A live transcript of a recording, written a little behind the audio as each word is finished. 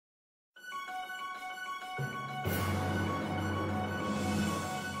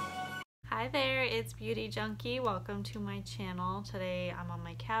Hi there, it's Beauty Junkie. Welcome to my channel. Today I'm on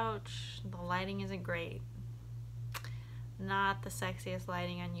my couch. The lighting isn't great. Not the sexiest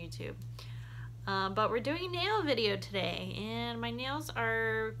lighting on YouTube. But we're doing a nail video today, and my nails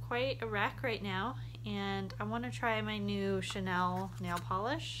are quite a wreck right now, and I want to try my new Chanel nail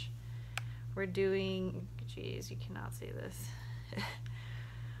polish. We're doing, geez, you cannot see this.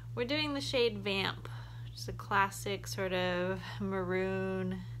 We're doing the shade Vamp, just a classic sort of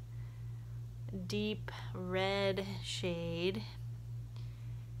maroon, deep red shade,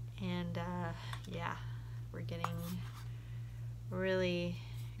 and yeah, we're getting really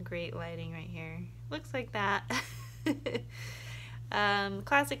great lighting right here. Looks like that.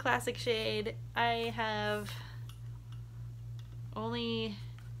 Classic shade. I only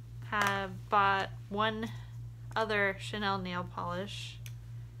have bought one other Chanel nail polish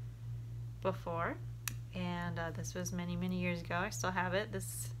before, and this was many years ago. I still have it.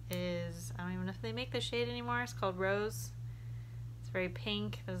 This is, I don't even know if they make the shade anymore. It's called Rose. It's very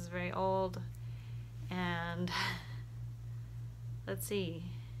pink. This is very old. And let's see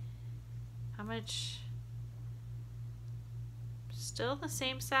how much. Still the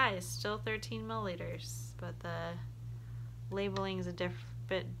same size, still 13 milliliters, but the labeling is a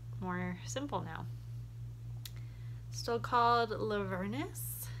bit more simple now. Still called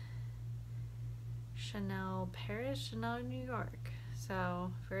Lavernus, Chanel Paris, Chanel New York.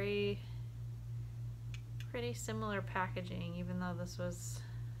 So pretty similar packaging, even though this was,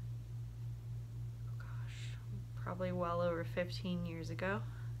 oh gosh, probably well over 15 years ago.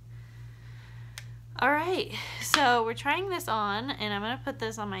 Alright, so we're trying this on, and I'm going to put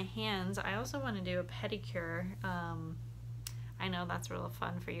this on my hands. I also want to do a pedicure. I know that's real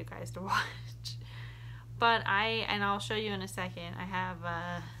fun for you guys to watch. But and I'll show you in a second, I have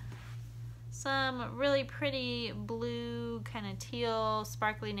some really pretty blue, kind of teal,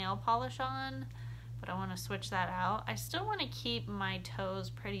 sparkly nail polish on, but I want to switch that out. I still want to keep my toes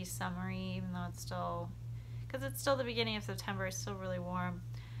pretty summery, even though it's still, because it's still the beginning of September, it's still really warm.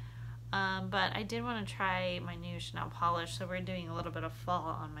 But I did want to try my new Chanel polish, so we're doing a little bit of fall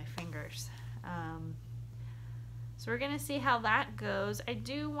on my fingers. So we're going to see how that goes. I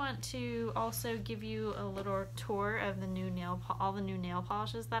do want to also give you a little tour of the new all the new nail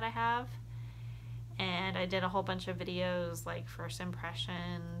polishes that I have. And I did a whole bunch of videos, like first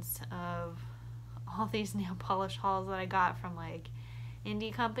impressions of all these nail polish hauls that I got from like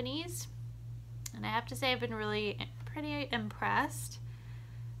indie companies. And I have to say I've been really pretty impressed.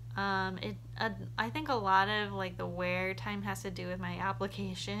 I think a lot of like the wear time has to do with my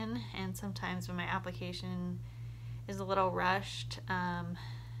application, and sometimes when my application is a little rushed,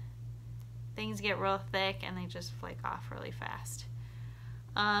 things get real thick and they just flake off really fast.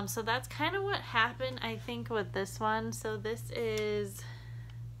 So that's kind of what happened, I think, with this one. So this is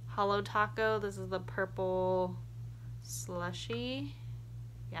Hollow Taco. This is the purple slushy.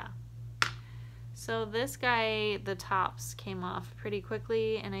 Yeah. So this guy, the tops came off pretty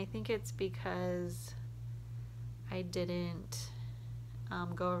quickly, and I think it's because I didn't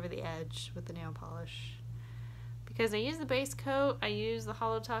go over the edge with the nail polish. Because I used the base coat, I used the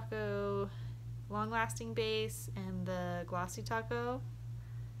Hollow Taco long lasting base and the glossy taco,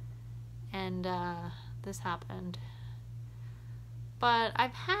 and this happened. But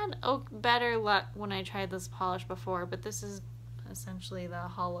I've had better luck when I tried this polish before, but this is essentially the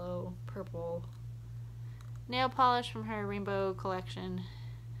hollow purple nail polish from her rainbow collection.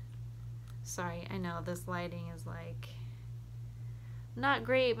 Sorry, I know this lighting is like not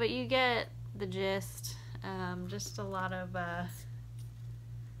great, but you get the gist. Just a lot of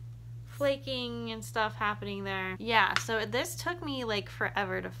flaking and stuff happening there. Yeah, so this took me like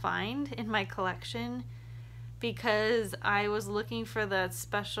forever to find in my collection, because I was looking for the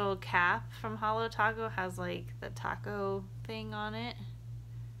special cap from Hollow Taco. It has like the taco thing on it,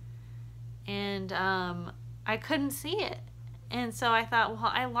 and I couldn't see it. And so I thought,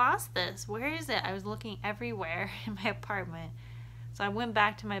 well, I lost this. Where is it? I was looking everywhere in my apartment. So I went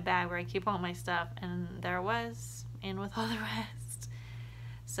back to my bag where I keep all my stuff, and there it was, in with all the rest.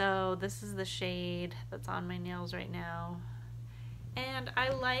 So this is the shade that's on my nails right now. And I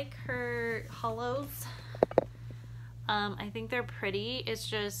like her hollows. I think they're pretty. It's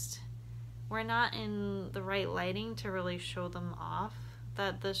just we're not in the right lighting to really show them off.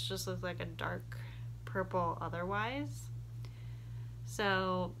 That this just looks like a dark purple otherwise.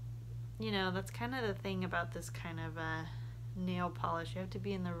 So, you know, that's kind of the thing about this kind of nail polish. You have to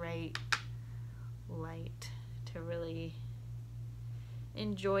be in the right light to really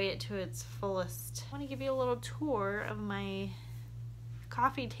enjoy it to its fullest. I want to give you a little tour of my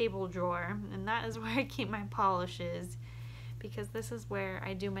coffee table drawer, and that is where I keep my polishes, because this is where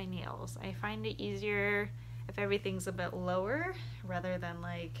I do my nails. I find it easier if everything's a bit lower rather than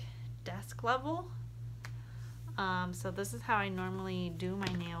like desk level. So this is how I normally do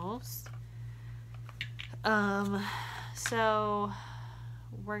my nails. So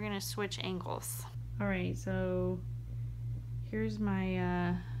we're gonna switch angles. All right, so here's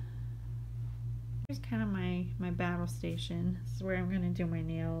my here's kind of my battle station. This is where I'm gonna do my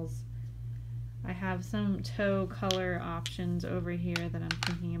nails. I have some toe color options over here that I'm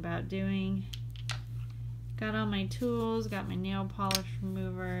thinking about doing. Got all my tools, got my nail polish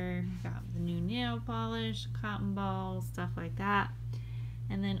remover, got the new nail polish, cotton balls, stuff like that.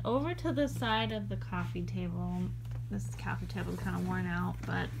 And then over to the side of the coffee table, this coffee table is kind of worn out,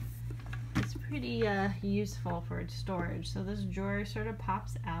 but it's pretty useful for its storage. So this drawer sort of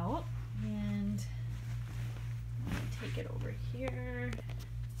pops out, and take it over here.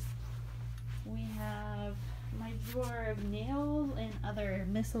 We have my drawer of nails and other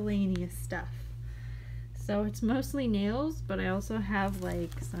miscellaneous stuff. So it's mostly nails, but I also have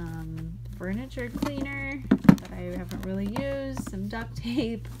like some furniture cleaner that I haven't really used, some duct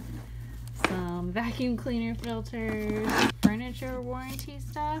tape, some vacuum cleaner filters, furniture warranty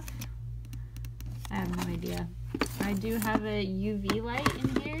stuff. I have no idea. I do have a UV light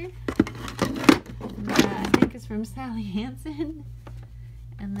in here that I think is from Sally Hansen.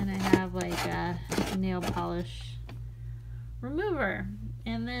 And then I have like a nail polish remover.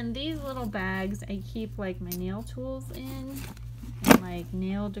 And then these little bags, I keep like my nail tools in, and like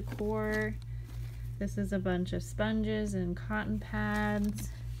nail decor. This is a bunch of sponges and cotton pads.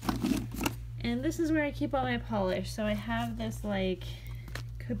 And this is where I keep all my polish. So I have this like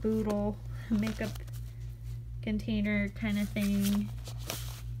caboodle makeup container kind of thing.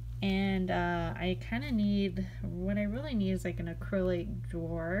 And I kind of need, what I really need is like an acrylic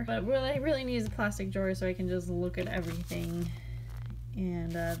drawer. But what I really need is a plastic drawer so I can just look at everything.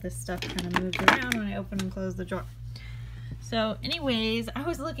 And this stuff kind of moves around when I open and close the drawer. So anyways, I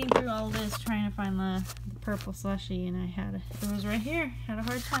was looking through all this trying to find the purple slushie, and it was right here. Had a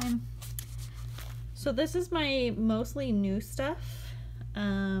hard time. So this is my mostly new stuff.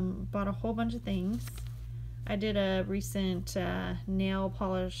 Bought a whole bunch of things. I did a recent nail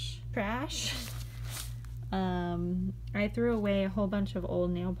polish trash. I threw away a whole bunch of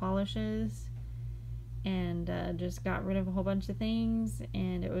old nail polishes and just got rid of a whole bunch of things,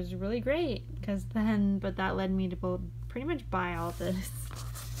 and it was really great but that led me to pretty much buy all this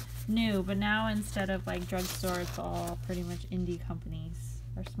new. But now instead of like drugstore, it's all pretty much indie companies,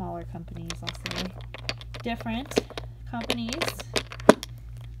 or smaller companies, I'll say. Different companies.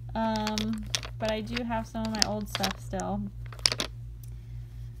 But I do have some of my old stuff still.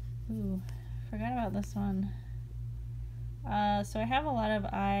 Ooh, forgot about this one. So I have a lot of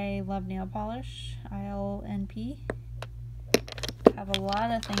I Love Nail Polish, ILNP. I have a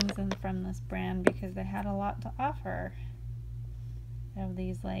lot of things from this brand because they had a lot to offer. I have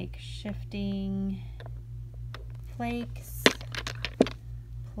these like shifting flakes,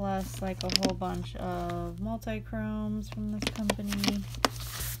 plus like a whole bunch of multi-chromes from this company.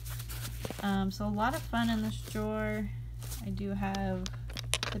 So a lot of fun in this drawer. I do have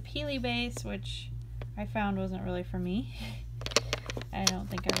the Peely base, which I found wasn't really for me. I don't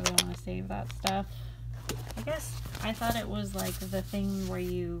think I really want to save that stuff. I guess I thought it was like the thing where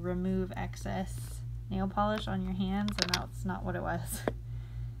you remove excess nail polish on your hands, and that's not what it was.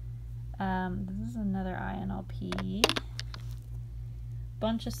 This is another INLP.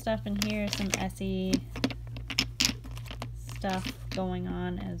 Bunch of stuff in here, some Essie stuff going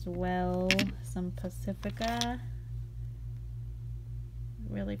on as well. Some Pacifica.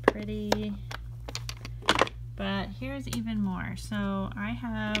 Really pretty. But here's even more. So I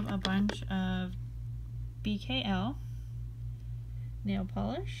have a bunch of BKL nail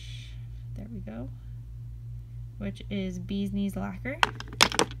polish. There we go. Which is Bee's Knees Lacquer.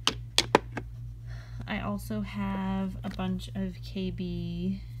 I also have a bunch of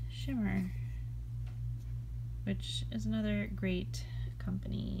KB Shimmer, which is another great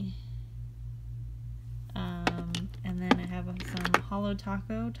company. And then I have some Hollow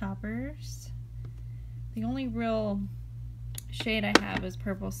Taco toppers. The only real shade I have is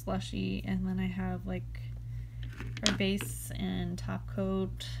Purple Slushy, and then I have like her base and top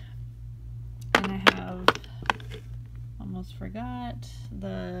coat. And I have, almost forgot,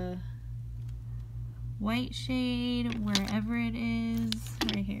 the white shade, Wherever It Is,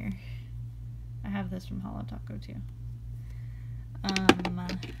 right here. I have this from Hollow Taco too.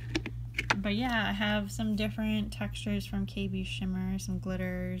 But yeah, I have some different textures from KB Shimmer, some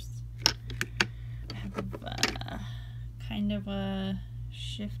glitters. I have kind of a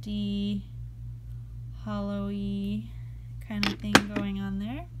shifty, hollowy kind of thing going on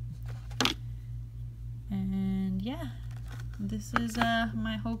there. And yeah, this is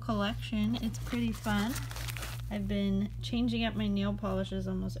my whole collection. It's pretty fun. I've been changing up my nail polishes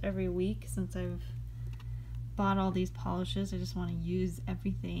almost every week since I've bought all these polishes. I just want to use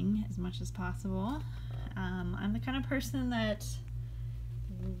everything as much as possible. I'm the kind of person that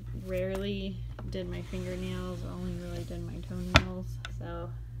rarely did my fingernails, only really did my toenails, so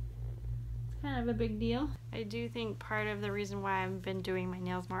it's kind of a big deal. I do think part of the reason why I've been doing my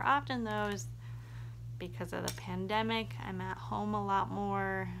nails more often though is because of the pandemic. I'm at home a lot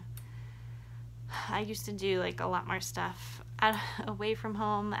more. I used to do like a lot more stuff away from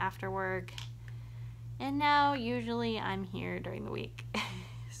home after work, and now usually I'm here during the week.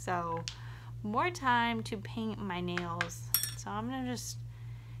 So more time to paint my nails. So I'm gonna just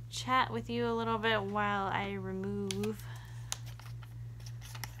chat with you a little bit while I remove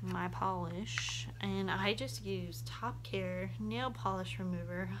my polish. And I just use Top Care nail polish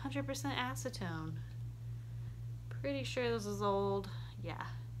remover, 100% acetone. Pretty sure this is old. Yeah.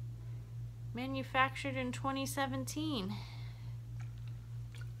 Manufactured in 2017.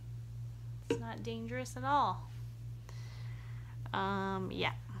 It's not dangerous at all.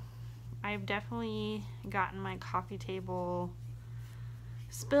 Yeah. I've definitely gotten my coffee table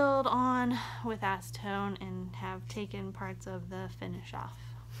spilled on with acetone and have taken parts of the finish off.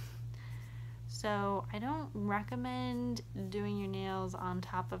 So I don't recommend doing your nails on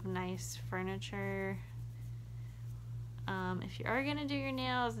top of nice furniture. If you are gonna do your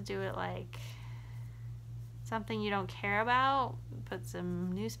nails, do it like something you don't care about. Put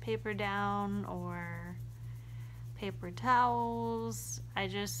some newspaper down or paper towels. I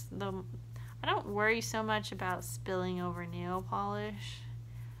don't worry so much about spilling over nail polish.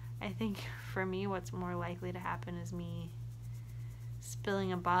 I think for me what's more likely to happen is me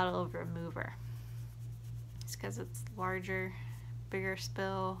spilling a bottle of remover. It's because it's larger, bigger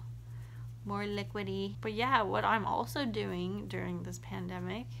spill, more liquidy. But yeah, what I'm also doing during this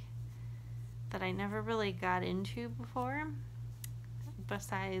pandemic that I never really got into before,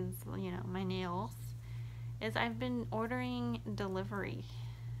 besides, you know, my nails, is I've been ordering delivery.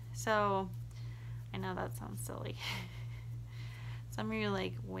 So I know that sounds silly. Some of you are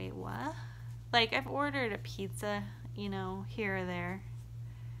like, wait, what? Like, I've ordered a pizza, you know, here or there,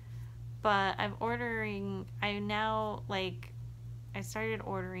 but I started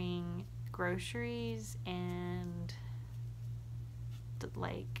ordering groceries and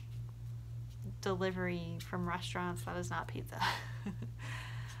like delivery from restaurants that is not pizza.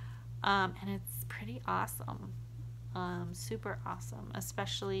 And it's pretty awesome. Super awesome,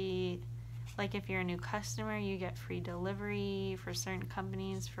 especially like if you're a new customer, you get free delivery for certain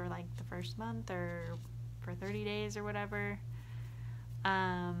companies for like the first month or for 30 days or whatever.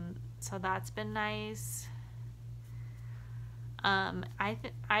 So that's been nice.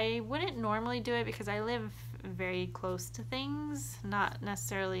 I wouldn't normally do it because I live very close to things, not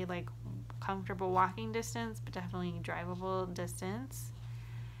necessarily like comfortable walking distance, but definitely drivable distance.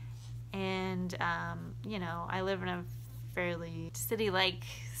 And you know, I live in a fairly city-like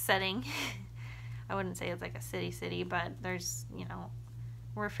setting. I wouldn't say it's like a city, but there's, you know,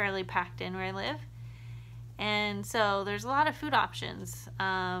 we're fairly packed in where I live. And so there's a lot of food options.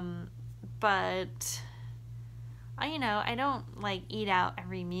 But you know, I don't like eat out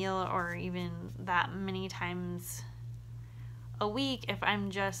every meal or even that many times a week if I'm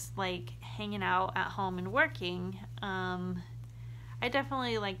just like hanging out at home and working. I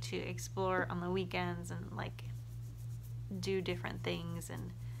definitely like to explore on the weekends and like do different things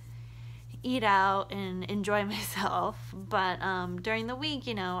and eat out and enjoy myself. But during the week,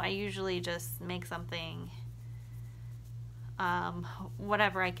 you know, I usually just make something,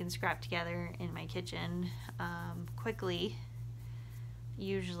 whatever I can scrap together in my kitchen quickly.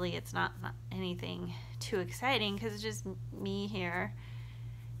 Usually it's not anything too exciting because it's just me here.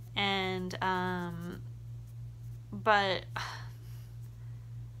 And but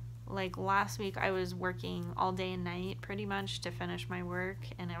like last week I was working all day and night pretty much to finish my work,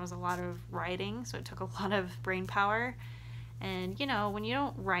 and it was a lot of writing, so it took a lot of brain power. And you know, when you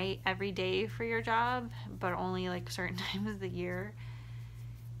don't write every day for your job, but only like certain times of the year,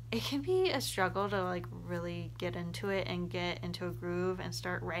 it can be a struggle to like really get into it and get into a groove and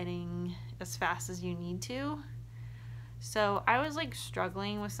start writing as fast as you need to. So I was like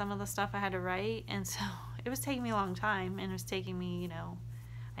struggling with some of the stuff I had to write, and so it was taking me a long time, and it was taking me, you know,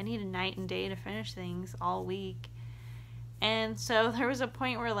 I needed night and day to finish things all week. And so there was a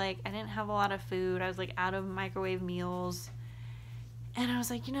point where like I didn't have a lot of food. I was like out of microwave meals. And I was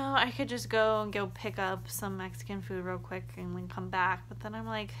like, you know, I could just go pick up some Mexican food real quick and then come back. But then I'm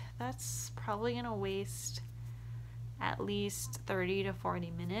like, that's probably going to waste at least 30 to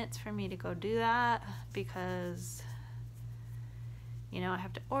 40 minutes for me to go do that, because you know, I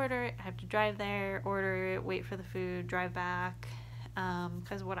have to order it, I have to drive there, order it, wait for the food, drive back,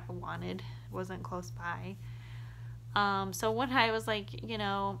 because what I wanted wasn't close by. So one night I was like, you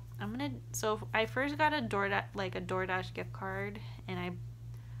know, so I first got a DoorDash gift card, and I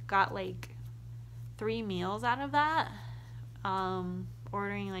got like 3 meals out of that,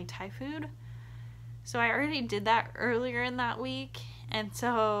 ordering like Thai food. So I already did that earlier in that week, and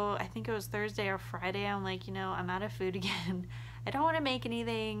so I think it was Thursday or Friday, I'm like, you know, I'm out of food again. I don't want to make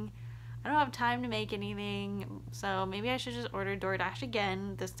anything. I don't have time to make anything, so maybe I should just order DoorDash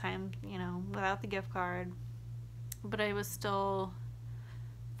again, this time, you know, without the gift card. But I was still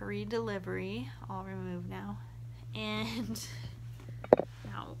free delivery, all removed now. And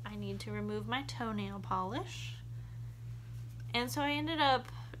now I need to remove my toenail polish. And so I ended up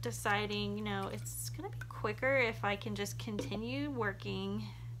deciding, you know, it's gonna be quicker if I can just continue working.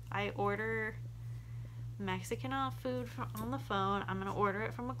 I order Mexican food on the phone. I'm gonna order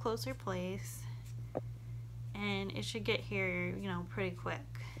it from a closer place, and it should get here, you know, pretty quick.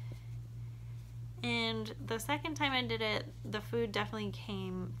 And the second time I did it, the food definitely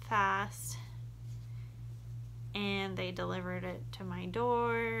came fast, and they delivered it to my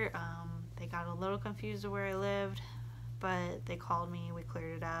door. They got a little confused of where I lived, but they called me, we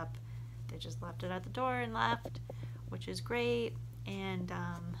cleared it up. They just left it at the door and left, which is great. And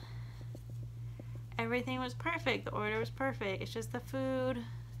everything was perfect. The order was perfect. It's just the food,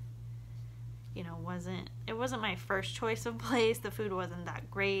 you know, it wasn't my first choice of place. The food wasn't that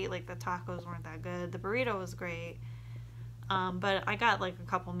great. Like, the tacos weren't that good. The burrito was great. But I got like a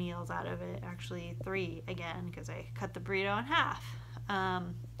couple meals out of it. Actually 3 again, because I cut the burrito in half.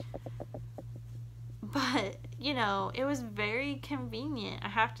 But, you know, it was very convenient. I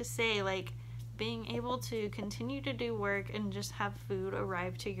have to say, like, being able to continue to do work and just have food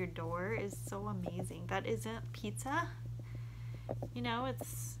arrive to your door is so amazing. That isn't pizza. You know,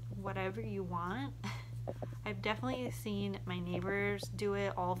 it's whatever you want. I've definitely seen my neighbors do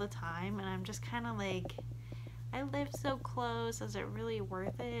it all the time, and I'm just kind of like, I live so close, is it really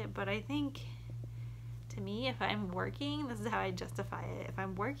worth it? But I think, to me, if I'm working, this is how I justify it. If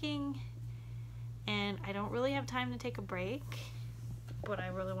I'm working and I don't really have time to take a break, but I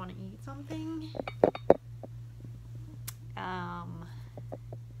really want to eat something,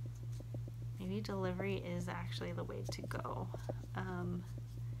 maybe delivery is actually the way to go.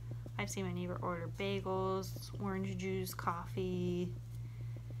 I've seen my neighbor order bagels, orange juice, coffee,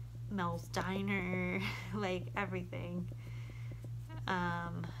 Mel's Diner, like everything.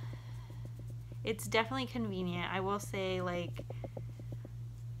 It's definitely convenient. I will say, like,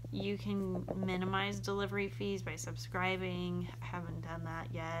 you can minimize delivery fees by subscribing. I haven't done that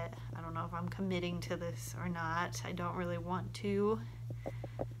yet. I don't know if I'm committing to this or not. I don't really want to,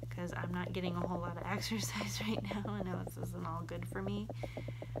 because I'm not getting a whole lot of exercise right now. I know this isn't all good for me.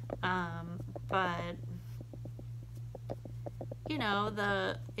 But, you know,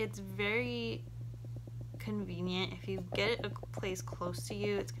 it's very convenient. If you get a place close to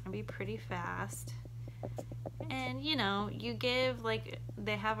you, it's going to be pretty fast. And, you know, you give, like,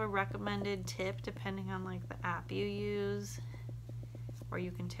 they have a recommended tip depending on, like, the app you use, or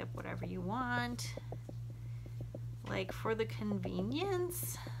you can tip whatever you want. Like, for the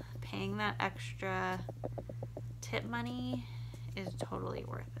convenience, paying that extra tip money is totally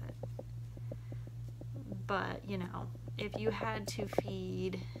worth it. But, you know, if you had to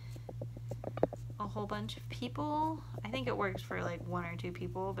feed a whole bunch of people, I think it works for like 1 or 2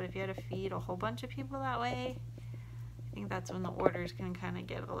 people, but if you had to feed a whole bunch of people that way, I think that's when the orders can kind of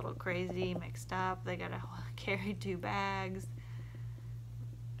get a little crazy, mixed up. They gotta carry 2 bags.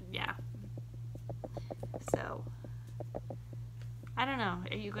 Yeah. So, I don't know.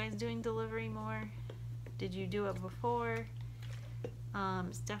 Are you guys doing delivery more? Did you do it before?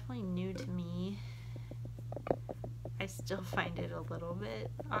 It's definitely new to me. I still find it a little bit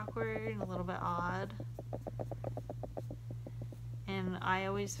awkward and a little bit odd. And I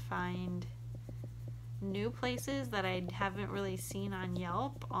always find new places that I haven't really seen on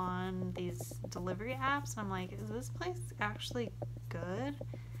Yelp on these delivery apps. And I'm like, is this place actually good?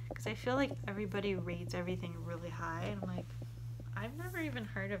 Because I feel like everybody rates everything really high. And I'm like, I've never even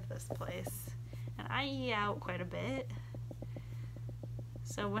heard of this place. And I eat out quite a bit.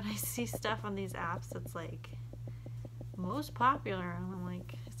 So when I see stuff on these apps that's like most popular, and I'm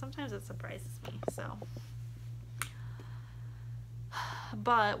like, sometimes it surprises me. So,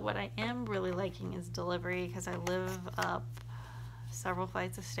 but what I am really liking is delivery, because I live up several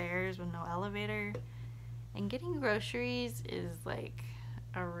flights of stairs with no elevator, and getting groceries is like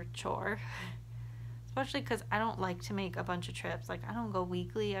a chore, especially because I don't like to make a bunch of trips. Like, I don't go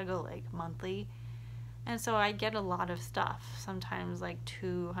weekly, I go like monthly. And so I get a lot of stuff, sometimes like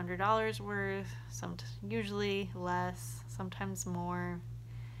 $200 worth, usually less, sometimes more.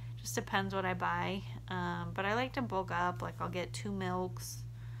 Just depends what I buy. But I like to bulk up. Like, I'll get 2 milks.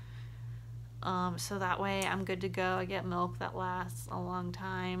 So that way I'm good to go. I get milk that lasts a long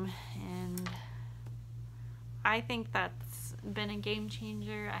time. And I think that's been a game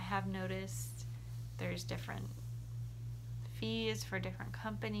changer. I have noticed there's different fees for different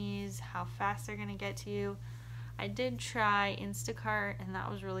companies, how fast they're going to get to you. I did try Instacart, and that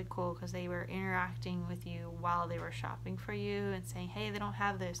was really cool because they were interacting with you while they were shopping for you and saying, hey, they don't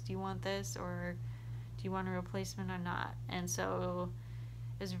have this, do you want this, or do you want a replacement or not? And so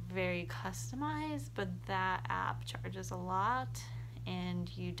it was very customized, but that app charges a lot,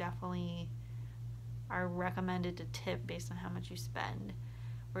 and you definitely are recommended to tip based on how much you spend.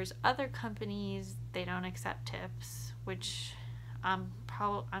 Whereas other companies, they don't accept tips, which I'm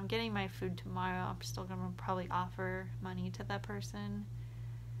getting my food tomorrow. I'm still gonna probably offer money to that person,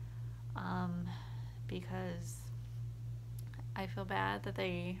 because I feel bad that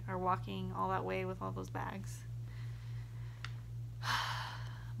they are walking all that way with all those bags.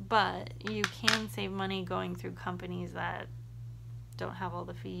 But you can save money going through companies that don't have all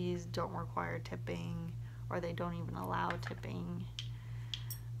the fees, don't require tipping, or they don't even allow tipping.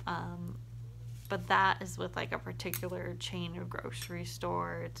 But that is with like a particular chain of grocery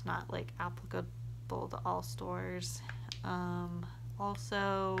store. It's not like applicable to all stores.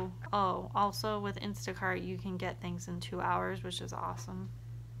 Also with Instacart, you can get things in 2 hours, which is awesome.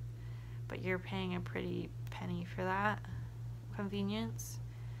 But you're paying a pretty penny for that convenience.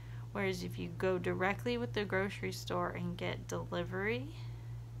 Whereas if you go directly with the grocery store and get delivery,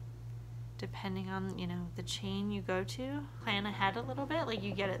 depending on, you know, the chain you go to, plan ahead a little bit, like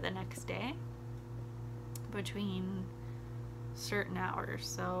you get it the next day between certain hours.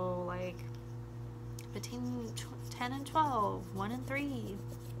 So like between 10 and 12, 1 and 3,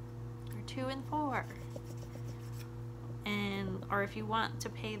 or 2 and 4. Or if you want to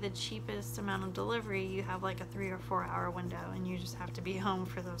pay the cheapest amount of delivery, you have like a 3 or 4 hour window, and you just have to be home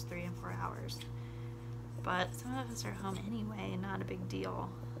for those 3 and 4 hours. But some of us are home anyway, not a big deal.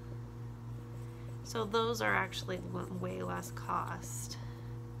 So those are actually way less cost.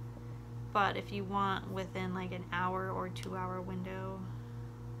 But if you want within like an hour or 2 hour window,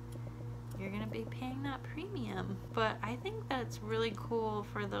 you're gonna be paying that premium. But I think that's really cool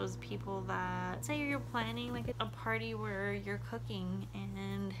for those people that, say you're planning like a party where you're cooking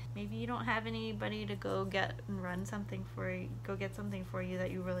and maybe you don't have anybody to go get and run something for you, go get something for you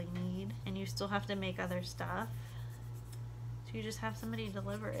that you really need, and you still have to make other stuff. So you just have somebody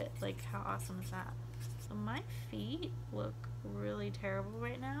deliver it. Like, how awesome is that? So my feet look really terrible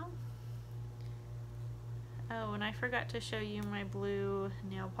right now. Oh, and I forgot to show you my blue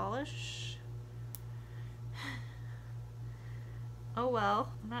nail polish. Oh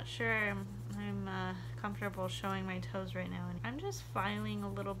well, I'm not sure I'm comfortable showing my toes right now. I'm just filing a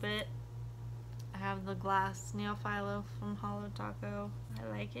little bit. I have the glass nail filo from Holo Taco. I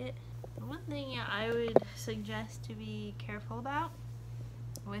like it. The one thing I would suggest to be careful about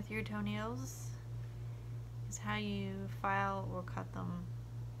with your toenails is how you file or cut them.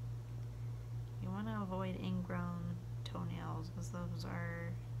 You want to avoid ingrown toenails, because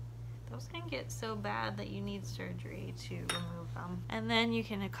those can get so bad that you need surgery to remove them. And then you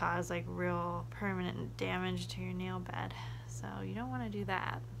can cause like real permanent damage to your nail bed. So you don't want to do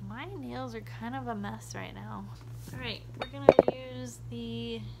that. My nails are kind of a mess right now. Alright, we're going to use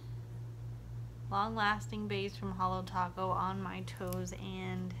the long-lasting base from Holo Taco on my toes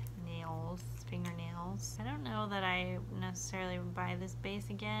and nails, fingernails. I don't know that I necessarily would buy this base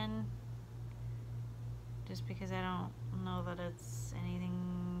again, just because I don't know that it's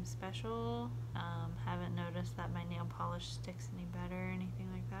anything special. Haven't noticed that my nail polish sticks any better or anything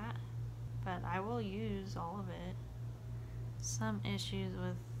like that, but I will use all of it. Some issues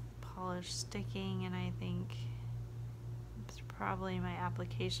with polish sticking, and I think it's probably my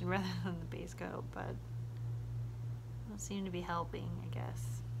application rather than the base coat, but it doesn't seem to be helping, I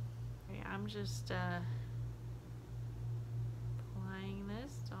guess. Okay, I'm just applying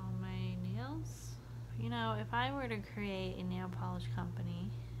this to all my nails. You know, if I were to create a nail polish company,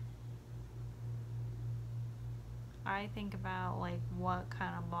 I think about like what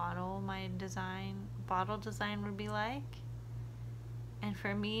kind of bottle design would be like. And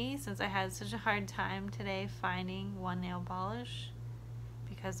for me, since I had such a hard time today finding one nail polish,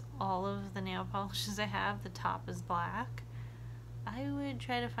 because all of the nail polishes I have, the top is black, I would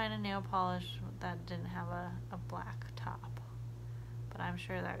try to find a nail polish that didn't have a black top. But but I'm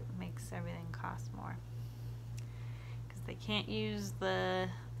sure that makes everything cost more. Because they can't use the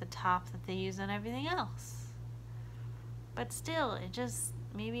top that they use on everything else. But still, it just,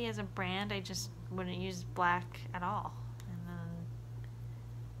 maybe as a brand, I just wouldn't use black at all. And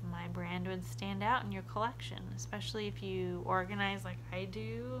then my brand would stand out in your collection, especially if you organize like I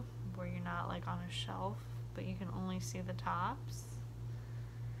do, where you're not like on a shelf, but you can only see the tops.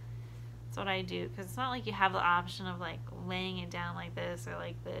 That's what I do, because it's not like you have the option of like laying it down like this or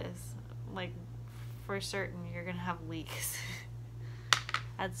like this. Like, for certain, you're gonna have leaks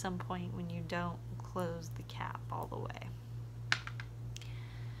at some point when you don't close the cap all the way.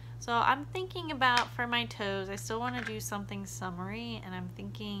 So I'm thinking about, for my toes, I still want to do something summery, and I'm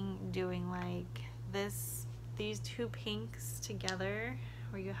thinking doing like these two pinks together,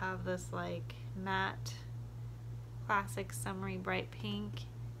 where you have this like matte classic summery bright pink.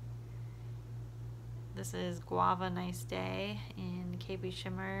 This is Guava Nice Day in KP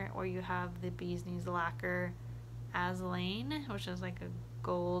Shimmer, or you have the Bee's Knees Lacquer Azalane, which is like a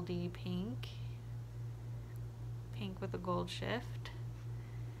goldy pink with a gold shift.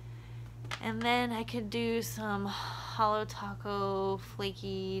 And then I could do some Holo Taco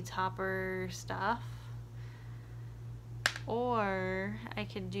flaky topper stuff, or I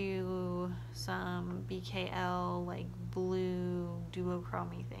could do some BKL like blue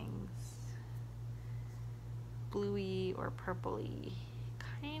duochromy things, bluey or purpley.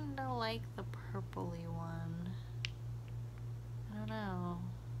 Kinda like the purpley one. I don't know.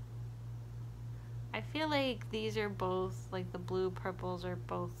 I feel like these are both, like the blue purples are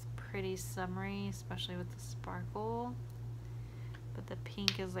both pretty summery, especially with the sparkle. But the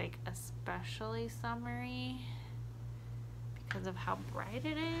pink is like especially summery because of how bright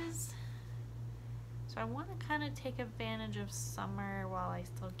it is. So I want to kind of take advantage of summer while I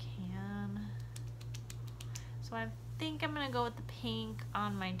still can. So I think I'm going to go with the pink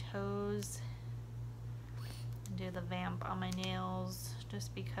on my toes and do the Vamp on my nails,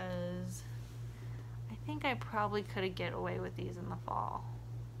 just because I think I probably could get away with these in the fall.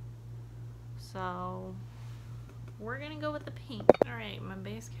 So we're going to go with the pink. Alright, my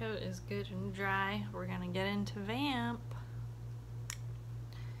base coat is good and dry. We're going to get into Vamp.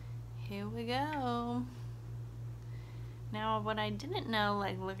 Here we go. Now, what I didn't know,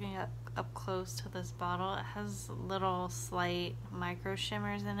 like looking up close to this bottle, it has little slight micro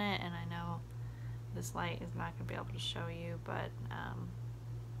shimmers in it, and I know this light is not going to be able to show you, but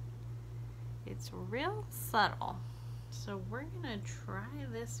it's real subtle. So we're going to try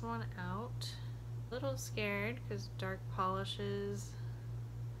this one out. A little scared because dark polishes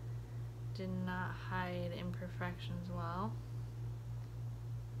did not hide imperfections well.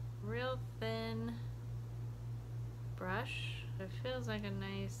 Real thin brush. It feels like a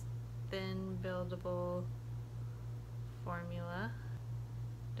nice thin buildable formula.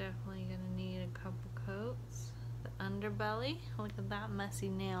 Definitely gonna need a couple coats. The underbelly, look at that messy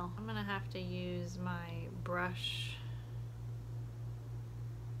nail. I'm gonna have to use my brush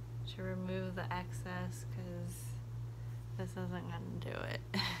to remove the excess because this isn't gonna do it.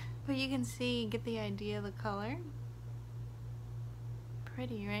 But you can see, get the idea of the color.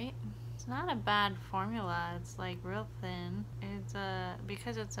 Pretty, right? It's not a bad formula. It's like real thin. It's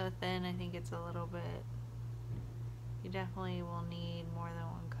because it's so thin, I think it's a little bit, you definitely will need more than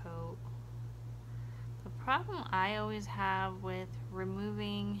one coat. The problem I always have with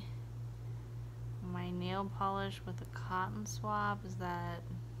removing my nail polish with a cotton swab is that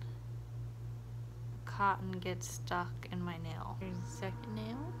cotton gets stuck in my nail. Here's the second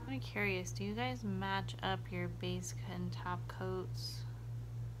nail. I'm kind of curious, do you guys match up your base and top coats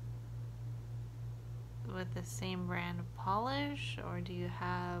with the same brand of polish, or do you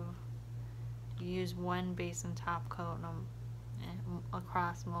use one base and top coat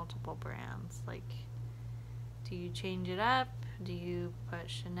across multiple brands? Like, do you change it up? Do you put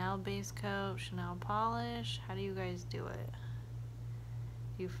Chanel base coat, Chanel polish? How do you guys do it?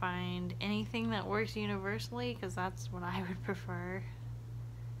 Do you find anything that works universally? Because that's what I would prefer.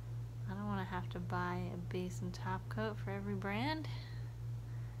 I don't want to have to buy a base and top coat for every brand.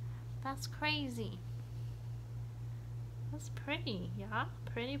 That's crazy. That's pretty, yeah?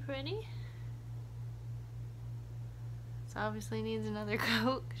 Pretty. This obviously needs another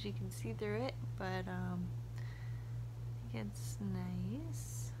coat because you can see through it, but I think it's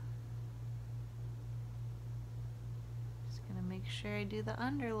nice. Just gonna make sure I do the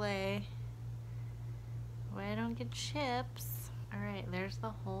underlay that way I don't get chips. Alright, there's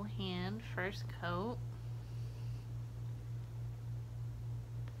the whole hand, first coat.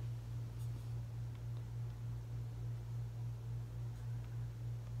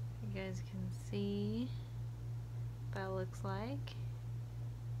 You guys can see what that looks like.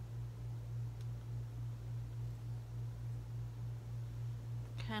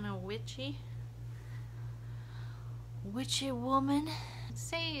 kind of witchy woman. I'd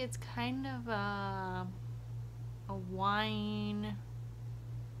say it's kind of a wine,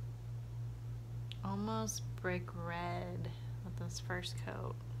 almost brick red with this first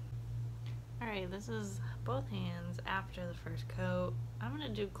coat. Alright, this is both hands after the first coat. I'm going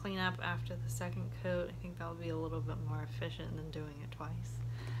to do cleanup after the second coat. I think that'll be a little bit more efficient than doing it twice.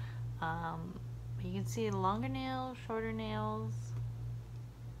 You can see longer nails, shorter nails.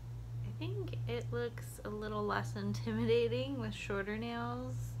 I think it looks a little less intimidating with shorter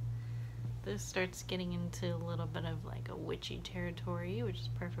nails. This starts getting into a little bit of like a witchy territory, which is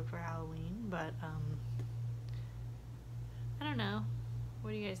perfect for Halloween, but I don't know.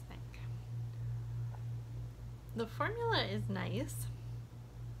 What do you guys think? The formula is nice.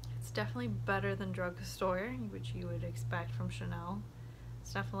 It's definitely better than drugstore, which you would expect from Chanel.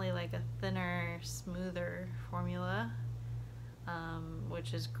 It's definitely like a thinner, smoother formula,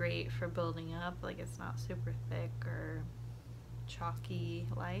 which is great for building up. Like, it's not super thick or chalky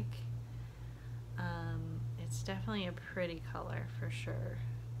like. It's definitely a pretty color for sure.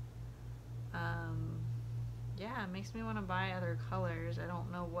 Yeah, it makes me want to buy other colors. I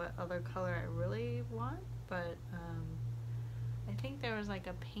don't know what other color I really want, but I think there was like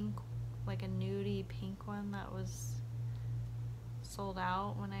a pink, like a nudie pink one that was sold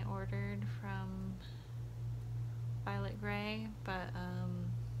out when I ordered from Violet Gray, but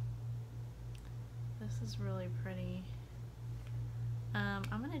this is really pretty.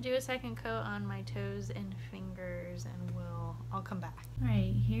 I'm gonna do a second coat on my toes and fingers, and I'll come back.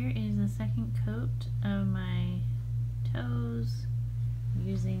 Alright, here is the second coat of my toes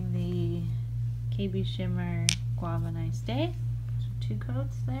using the KB Shimmer Guava Nice Day. So 2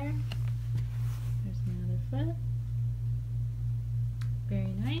 coats there. There's my other foot.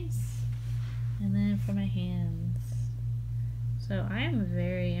 Very nice. And then for my hands. So I am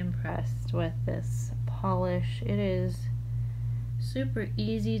very impressed with this polish. It is super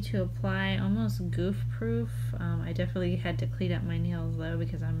easy to apply, almost goof proof. I definitely had to clean up my nails though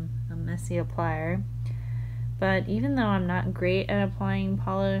because I'm a messy applier. But even though I'm not great at applying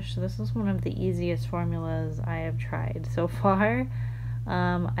polish, this is one of the easiest formulas I have tried so far.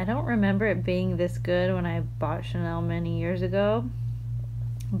 I don't remember it being this good when I bought Chanel many years ago,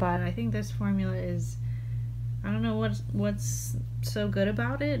 but I think this formula is, I don't know what's so good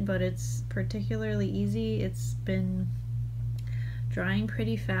about it, but it's particularly easy. It's been drying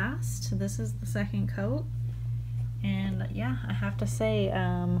pretty fast. This is the second coat, and yeah, I have to say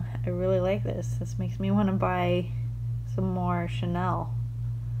I really like this. This makes me want to buy some more Chanel.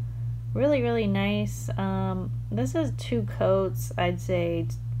 Really, really nice. This is 2 coats, I'd say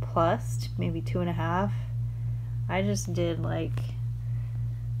plus, maybe 2.5. I just did like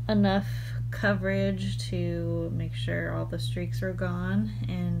enough coverage to make sure all the streaks are gone,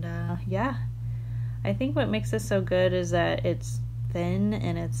 and yeah, I think what makes this so good is that it's thin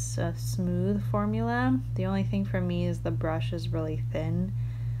and it's a smooth formula. The only thing for me is the brush is really thin,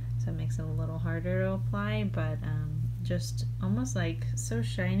 so it makes it a little harder to apply, but just almost like so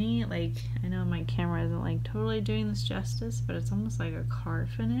shiny. Like, I know my camera isn't like totally doing this justice, but it's almost like a car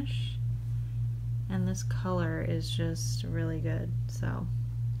finish, and this color is just really good. So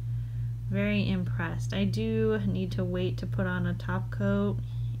very impressed. I do need to wait to put on a top coat,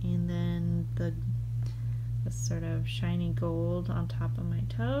 and then this sort of shiny gold on top of my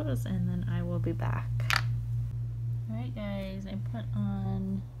toes, and then I will be back. Alright guys, I put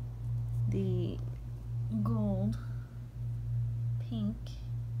on the gold pink,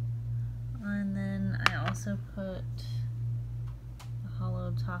 and then I also put the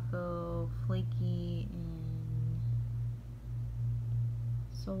Hollow Taco Flaky and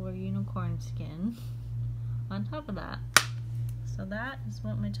Solar Unicorn Skin on top of that. So that is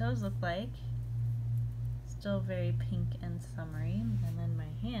what my toes look like. Still very pink and summery, and then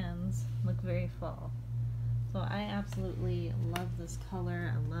my hands look very fall. So I absolutely love this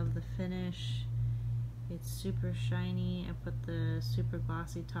color. I love the finish. It's super shiny. I put the super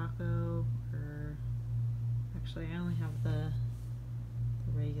glossy taco, or actually I only have the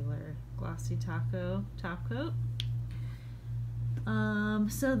regular glossy taco top coat.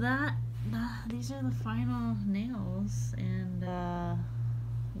 So these are the final nails, and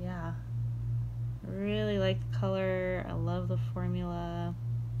yeah, really like the color. I love the formula.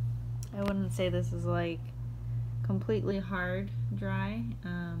 I wouldn't say this is like completely hard dry,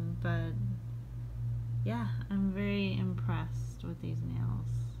 but yeah, I'm very impressed with these nails.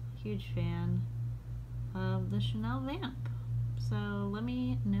 Huge fan of the Chanel Vamp. So let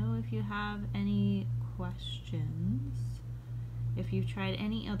me know if you have any questions, If you've tried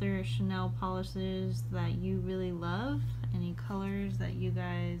any other Chanel polishes that you really love, any colors that you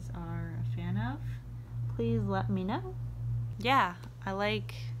guys are a fan of, please let me know. Yeah,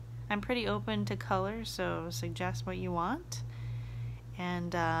 I'm pretty open to colors, so suggest what you want.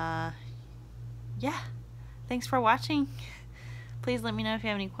 And yeah, thanks for watching. Please let me know if you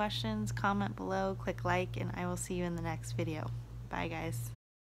have any questions, comment below, click like, and I will see you in the next video. Bye guys.